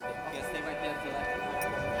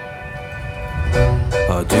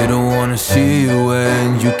I didn't wanna see you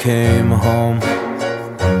when you came home,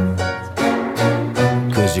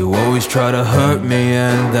 'cause you always try to hurt me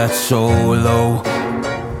and that's so low.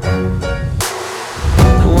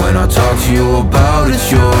 When I talk to you about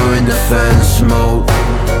it, you're in defense mode.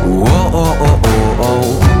 Whoa, oh, oh, oh, oh.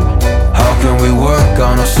 How can we work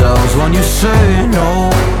on ourselves when you say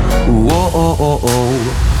no? Whoa, oh, oh, oh.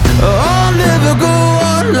 I'll never go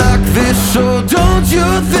on like this, so don't you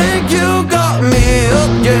think you got me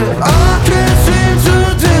up, yeah. I can't seem to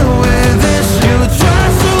deal with this. You try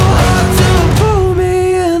so hard to pull me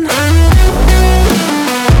in.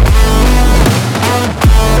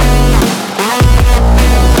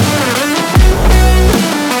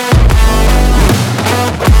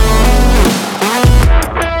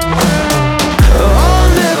 I'll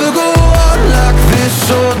never go on like this,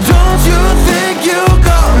 so don't you think you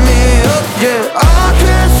got me up, yeah. I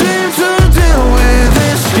can't seem to deal with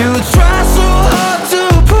this. You try so hard to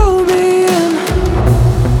pull me in.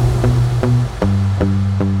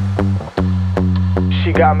 She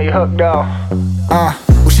got me hooked up.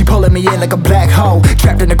 Well, she pulling me in like a black hole,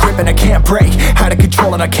 trapped in a grip and I can't break. Out of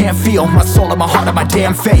control and I can't feel my soul and my heart on my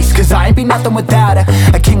damn face. 'Cause I ain't be nothing without her.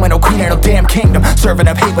 A king with no queen and no damn kingdom, serving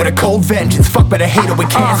up hate with a cold vengeance. Fuck, but I hate her, we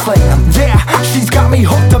can't slay them. Yeah, she's got me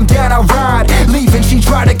hooked, I'm down, I ride. Leaving, she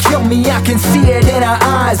tried to kill me, I can see it in her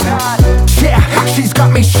eyes. Yeah, she's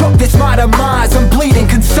got me shook, this my demise. I'm bleeding,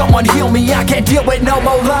 can someone heal me? I can't deal with no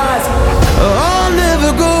more lies. I'll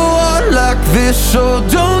never go on like this, so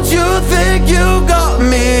don't you think you got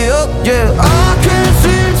me up, yeah. I can't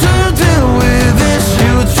seem